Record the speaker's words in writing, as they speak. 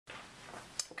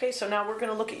Okay, so now we're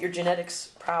going to look at your genetics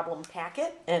problem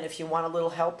packet, and if you want a little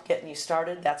help getting you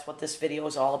started, that's what this video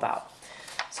is all about.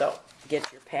 So,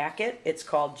 get your packet. It's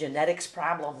called Genetics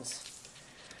Problems.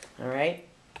 All right?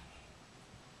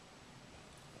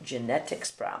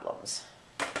 Genetics Problems.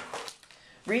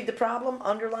 Read the problem,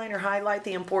 underline or highlight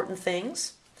the important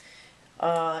things.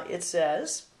 It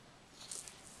says,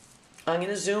 I'm going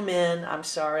to zoom in. I'm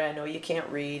sorry, I know you can't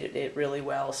read it really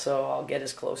well, so I'll get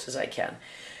as close as I can.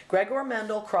 Gregor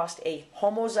Mendel crossed a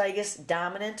homozygous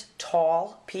dominant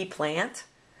tall pea plant,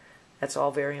 that's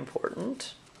all very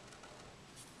important,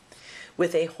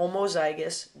 with a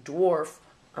homozygous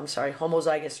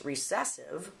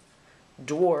recessive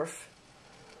dwarf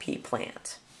pea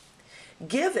plant.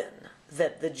 Given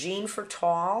that the gene for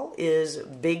tall is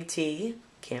big T,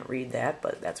 can't read that,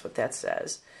 but that's what that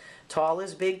says. Tall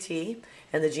is big T,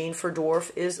 and the gene for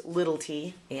dwarf is little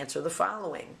t. Answer the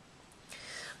following.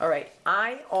 All right,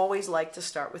 I always like to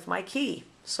start with my key.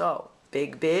 So,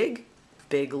 big, big,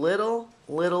 big, little,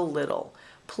 little, little.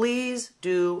 Please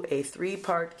do a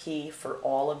 3-part key for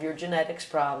all of your genetics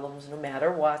problems, no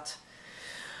matter what.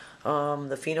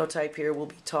 The phenotype here will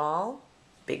be tall.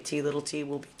 Big T, little t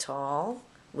will be tall.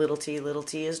 Little t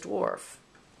is dwarf.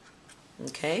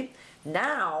 Okay?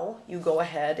 Now you go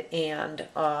ahead and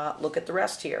look at the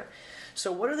rest here. So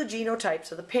what are the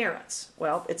genotypes of the parents?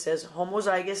 Well, it says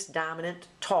homozygous dominant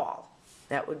tall.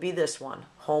 That would be this one,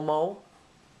 homo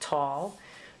tall.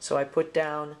 So I put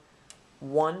down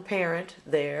one parent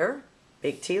there,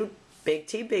 big T, big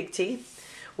T, big T.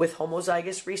 With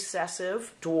homozygous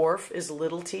recessive, dwarf is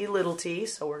little t,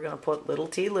 so we're going to put little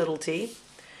t, little t.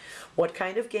 What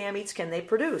kind of gametes can they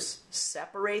produce?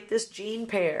 Separate this gene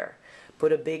pair.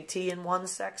 Put a big T in one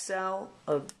sex cell,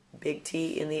 a big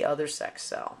T in the other sex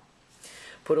cell.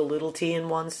 Put a little t in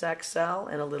one sex cell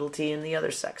and a little t in the other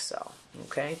sex cell.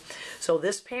 Okay? So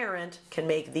this parent can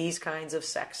make these kinds of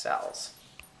sex cells.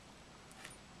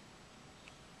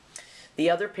 The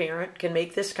other parent can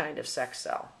make this kind of sex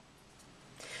cell.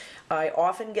 I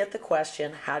often get the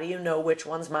question, how do you know which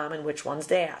one's mom and which one's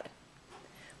dad?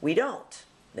 We don't.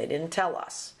 They didn't tell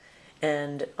us.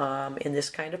 And in this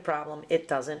kind of problem, it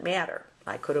doesn't matter.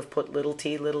 I could have put little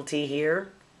t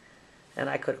here, and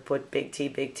I could have put big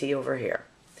T over here.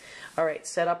 All right,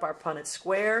 set up our Punnett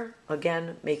square.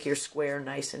 Again, make your square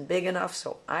nice and big enough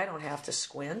so I don't have to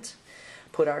squint.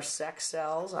 Put our sex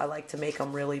cells. I like to make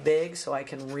them really big so I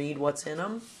can read what's in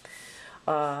them.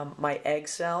 My egg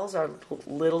cells are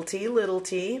little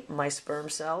t. My sperm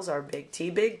cells are big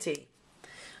T.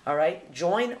 All right,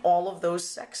 join all of those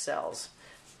sex cells.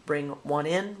 Bring one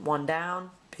in, one down,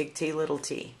 big T, little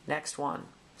t. Next one,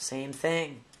 same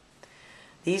thing.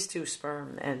 These two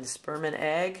sperm and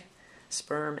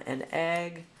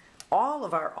egg, all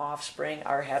of our offspring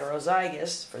are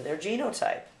heterozygous for their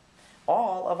genotype.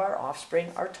 All of our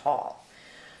offspring are tall.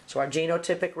 So our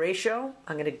genotypic ratio,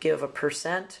 I'm going to give a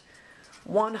percent.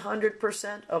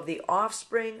 100% of the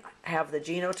offspring have the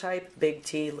genotype big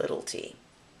T, little t.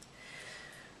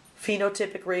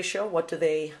 Phenotypic ratio, what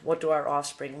do our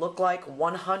offspring look like?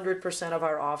 100% of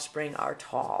our offspring are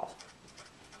tall.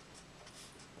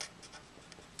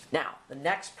 Now, the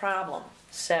next problem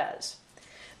says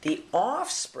the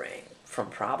offspring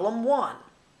from problem 1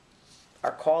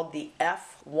 are called the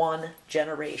F1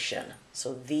 generation.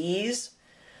 So these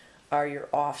are your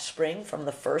offspring from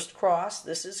the first cross.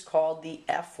 This is called the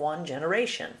F1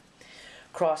 generation.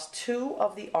 Cross 2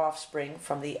 of the offspring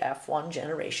from the F1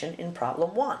 generation in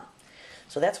problem 1.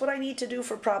 So that's what I need to do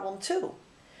for problem 2.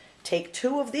 Take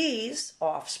 2 of these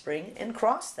offspring and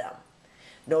cross them.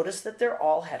 Notice that they're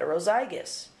all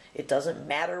heterozygous. It doesn't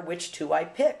matter which 2 I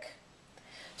pick.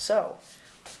 So,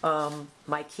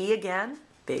 my key again,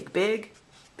 big, big,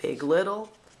 big,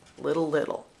 little, little,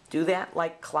 little. Do that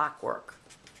like clockwork.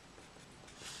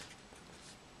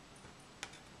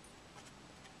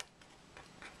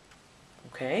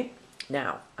 Okay,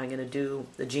 now I'm going to do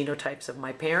the genotypes of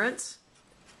my parents.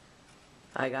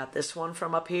 I got this one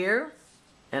from up here,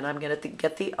 and I'm going to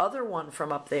get the other one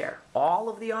from up there. All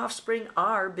of the offspring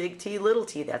are big T, little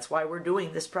t. That's why we're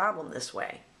doing this problem this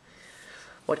way.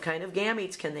 What kind of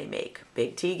gametes can they make?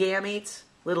 Big T gametes,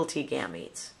 little t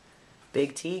gametes.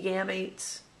 Big T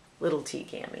gametes, little t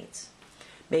gametes.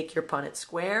 Make your Punnett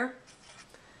square.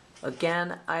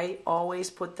 Again, I always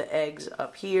put the eggs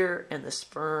up here and the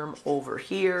sperm over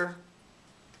here.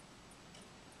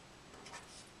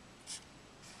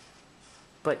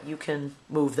 But you can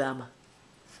move them.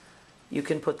 You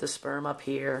can put the sperm up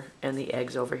here and the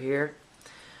eggs over here.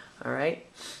 All right.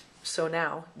 So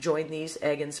now, join these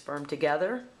egg and sperm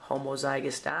together.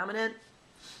 Homozygous dominant,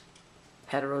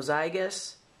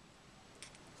 heterozygous,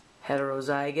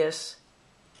 heterozygous,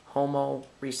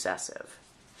 homorecessive.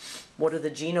 What are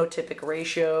the genotypic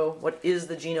ratio? What is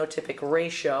the genotypic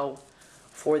ratio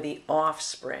for the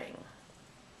offspring?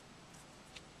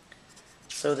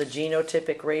 So the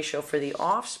genotypic ratio for the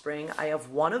offspring, I have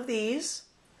one of these,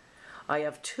 I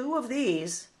have two of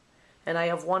these, and I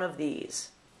have one of these.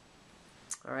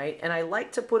 All right, and I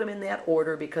like to put them in that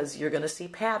order because you're going to see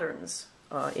patterns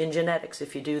in genetics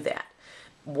if you do that.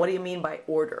 What do you mean by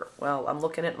order? Well, I'm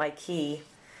looking at my key,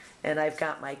 and I've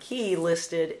got my key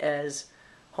listed as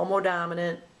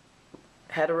homodominant,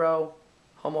 hetero,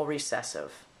 homorecessive.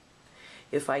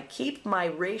 If I keep my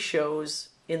ratios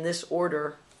in this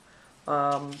order,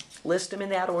 list them in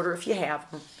that order if you have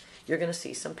them, you're going to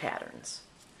see some patterns.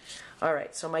 All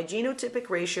right, so my genotypic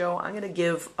ratio, I'm going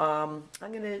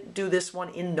to do this one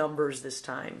in numbers this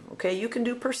time. Okay, you can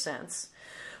do percents,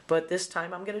 but this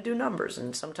time I'm going to do numbers,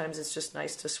 and sometimes it's just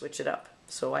nice to switch it up.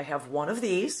 So I have one of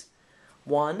these,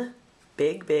 1,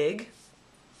 big, big,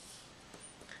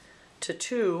 to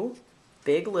 2,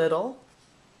 big, little,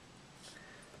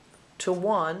 to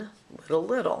 1, little,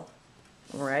 little.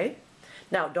 All right?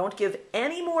 Now, don't give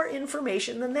any more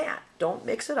information than that. Don't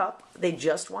mix it up. They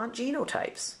just want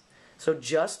genotypes. So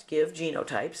just give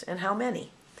genotypes and how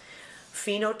many.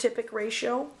 Phenotypic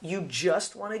ratio, you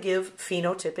just want to give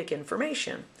phenotypic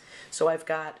information. So I've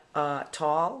got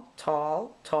tall,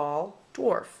 tall, tall,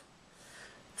 dwarf.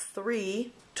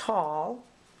 3 tall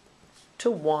to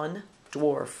 1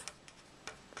 dwarf.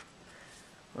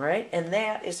 All right, and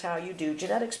that is how you do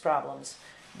genetics problems.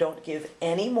 Don't give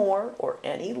any more or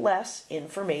any less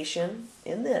information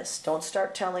in this. Don't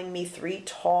start telling me 3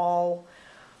 tall,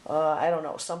 I don't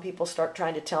know, some people start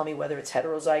trying to tell me whether it's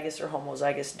heterozygous or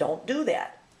homozygous. Don't do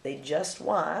that. They just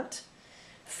want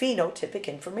phenotypic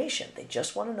information. They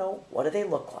just want to know, what do they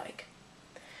look like.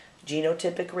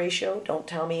 Genotypic ratio, don't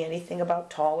tell me anything about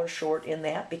tall or short in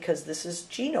that because this is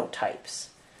genotypes.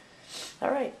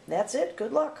 All right, that's it.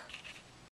 Good luck.